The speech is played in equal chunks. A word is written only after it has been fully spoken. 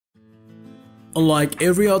Unlike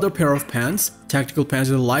every other pair of pants, tactical pants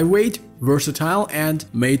are lightweight, versatile, and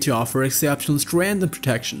made to offer exceptional strength and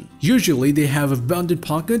protection. Usually, they have abundant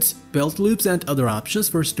pockets, belt loops, and other options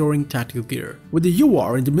for storing tactical gear. Whether you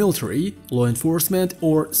are in the military, law enforcement,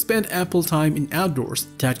 or spend ample time in outdoors,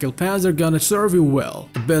 tactical pants are gonna serve you well.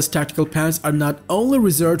 The best tactical pants are not only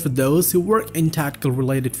reserved for those who work in tactical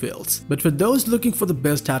related fields, but for those looking for the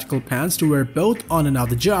best tactical pants to wear both on and off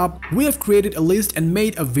the job. We have created a list and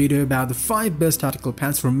made a video about the 5 best tactical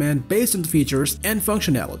pants for men based on the features and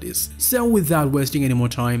functionalities. So without wasting any more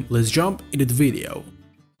time, let's jump into the video.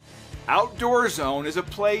 Outdoor Zone is a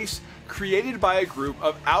place created by a group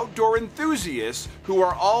of outdoor enthusiasts who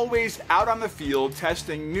are always out on the field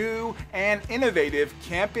testing new and innovative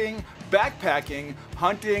camping, backpacking,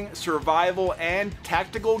 hunting, survival, and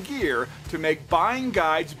tactical gear to make buying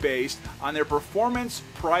guides based on their performance,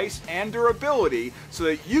 price, and durability so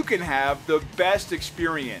that you can have the best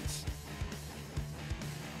experience.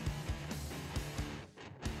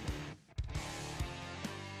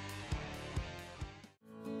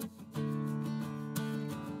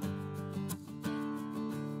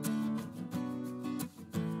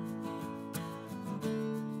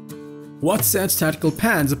 What sets tactical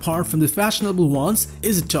pants apart from the fashionable ones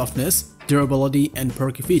is the toughness, durability, and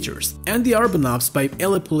perky features. And the Urban Ops by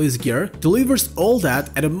Elite Police Gear delivers all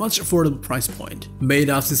that at a much affordable price point.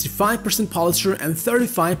 Made of 65% polyester and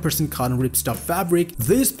 35% cotton ripstop fabric,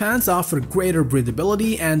 these pants offer greater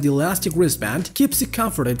breathability, and the elastic wristband keeps you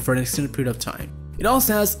comforted for an extended period of time. It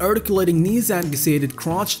also has articulating knees and gusseted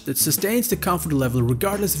crotch that sustains the comfort level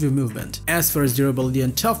regardless of your movement. As far as durability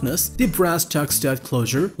and toughness, the brass tuck stud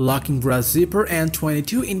closure, locking brass zipper, and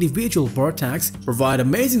 22 individual bar tags provide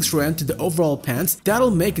amazing strength to the overall pants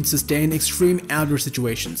that'll make it sustain extreme outdoor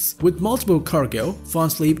situations. With multiple cargo,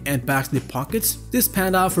 front sleeve, and back slip pockets, this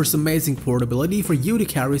pant offers amazing portability for you to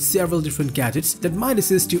carry several different gadgets that might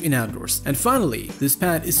assist you in outdoors. And finally, this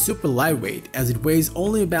pant is super lightweight as it weighs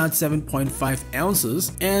only about 7.5 ounces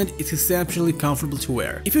and it's exceptionally comfortable to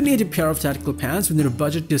wear. If you need a pair of tactical pants within a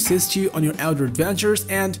budget to assist you on your outdoor adventures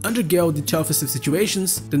and undergo the toughest of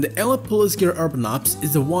situations, then the Elite Police Gear Urban Ops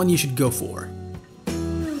is the one you should go for.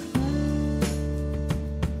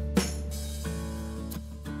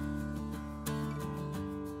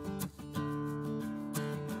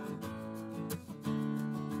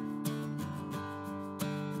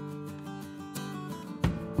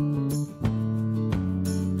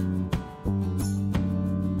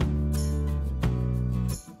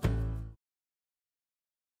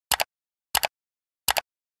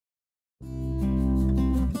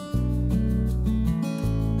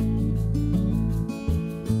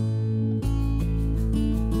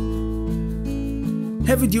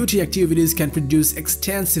 Heavy-duty activities can produce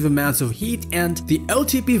extensive amounts of heat, and the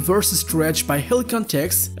OTP VERSASTRETCH by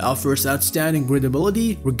Helikon-Tex offers outstanding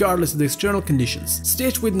breathability regardless of the external conditions.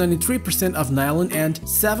 Stitched with 93% of nylon and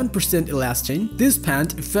 7% elastane, this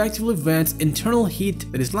pant effectively vents internal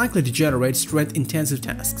heat that is likely to generate strength-intensive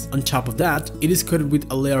tasks. On top of that, it is coated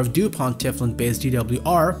with a layer of DuPont Teflon-based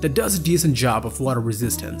DWR that does a decent job of water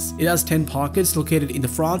resistance. It has 10 pockets located in the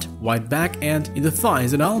front, wide back, and in the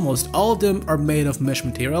thighs, and almost all of them are made of mesh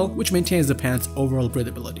material, which maintains the pant's overall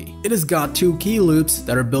breathability. It has got 2 key loops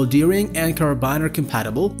that are both D-ring and carabiner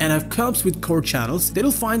compatible and have cups with cord channels that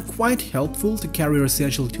you'll find quite helpful to carry your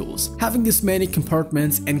essential tools. Having this many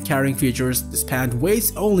compartments and carrying features, this pant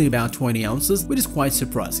weighs only about 20 ounces, which is quite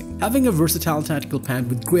surprising. Having a versatile tactical pant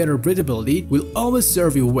with greater breathability will always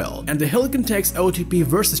serve you well, and the Helikon-Tex OTP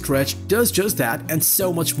VERSASTRETCH does just that and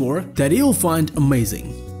so much more that you'll find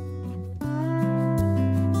amazing.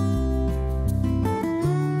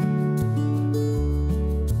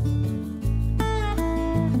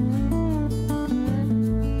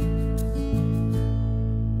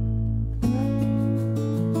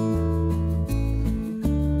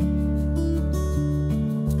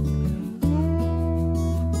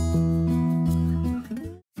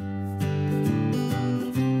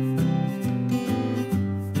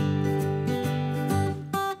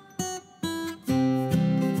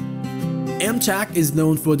 M-Tac is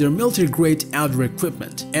known for their military-grade outdoor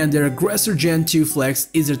equipment, and their Aggressor Gen.II Flex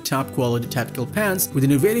is their top-quality tactical pants with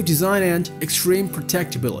innovative design and extreme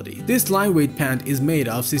protectability. This lightweight pant is made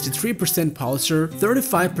of 63% polyester,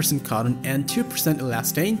 35% cotton, and 2%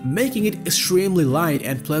 elastane, making it extremely light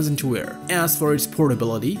and pleasant to wear. As for its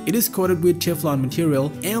portability, it is coated with Teflon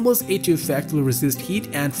material, enables it to effectively resist heat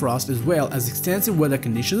and frost as well as extensive weather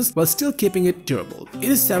conditions while still keeping it durable. It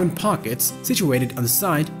has 7 pockets situated on the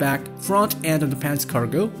side, back, front, front and on the pants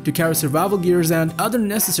cargo to carry survival gears and other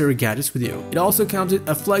necessary gadgets with you. It also comes with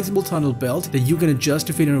a flexible tunnel belt that you can adjust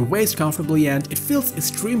to fit on your waist comfortably, and it feels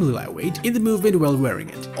extremely lightweight in the movement while wearing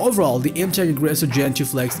it. Overall, the M-Tac Aggressor Gen.II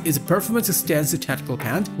Flex is a performance-extensive tactical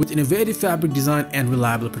pant with innovative fabric design and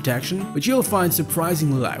reliable protection, which you'll find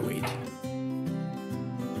surprisingly lightweight.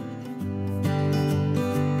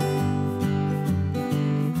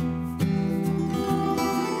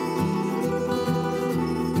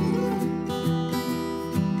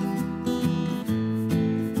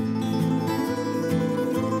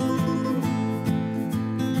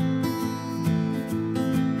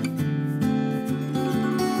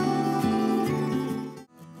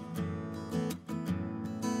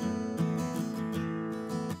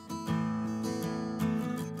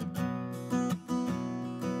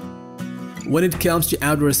 When it comes to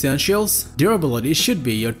outdoor essentials, durability should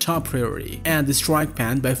be your top priority, and the STRYKE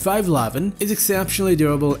pant by 511 is exceptionally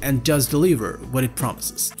durable and does deliver what it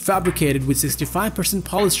promises. Fabricated with 65%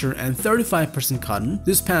 polyester and 35% cotton,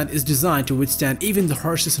 this pant is designed to withstand even the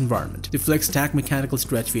harshest environment. The Flex-Tac mechanical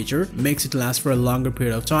stretch feature makes it last for a longer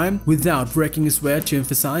period of time without breaking a sweat to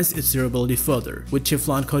emphasize its durability further. With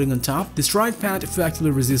Teflon coating on top, the STRYKE pant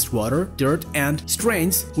effectively resists water, dirt, and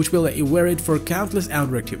stains, which will let you wear it for countless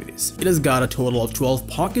outdoor activities. It has got a total of 12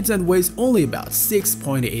 pockets and weighs only about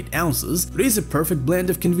 6.8 ounces, but is a perfect blend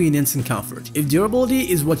of convenience and comfort. If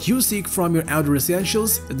durability is what you seek from your outdoor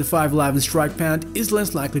essentials, then the 511 STRYKE pant is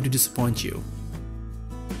less likely to disappoint you.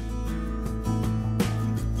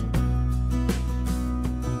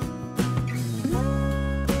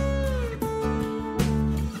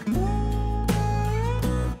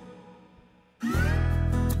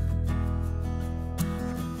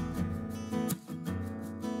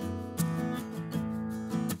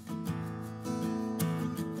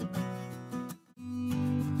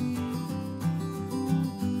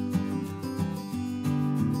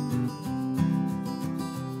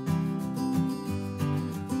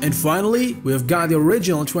 And finally, we have got the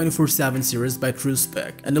original 24/7 series by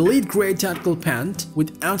Spec, an elite grade tactical pant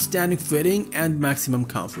with outstanding fitting and maximum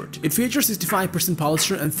comfort. It features 65%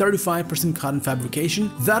 polyester and 35% cotton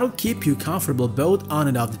fabrication that'll keep you comfortable both on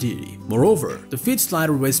and off the duty. Moreover, the fit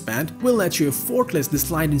slider waistband will let you effortlessly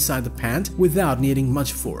slide inside the pant without needing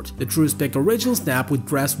much effort. The Spec original snap with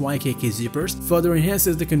brass YKK zippers further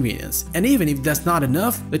enhances the convenience. And even if that's not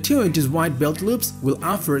enough, the 2-inch wide belt loops will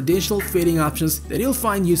offer additional fitting options that you'll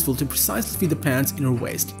find useful to precisely fit the pants in your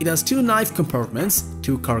waist. It has 2 knife compartments,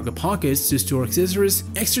 2 cargo pockets to store accessories,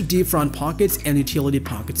 extra deep front pockets, and utility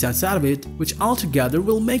pockets outside of it, which altogether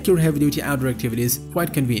will make your heavy-duty outdoor activities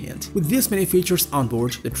quite convenient. With this many features on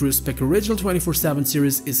board, the Spec Original 24/7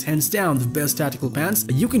 series is hands down the best tactical pants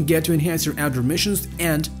that you can get to enhance your outdoor missions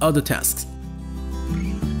and other tasks.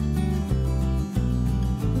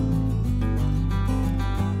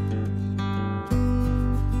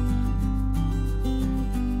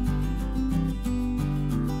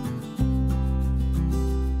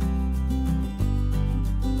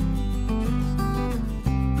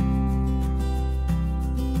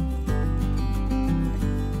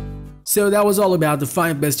 So that was all about the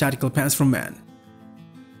 5 best tactical pants from men.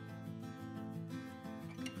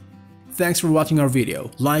 Thanks for watching our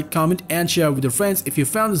video. Like, comment, and share with your friends if you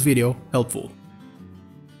found this video helpful.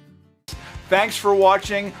 Thanks for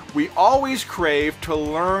watching. We always crave to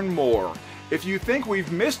learn more. If you think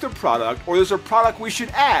we've missed a product or there's a product we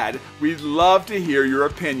should add, we'd love to hear your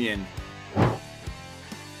opinion.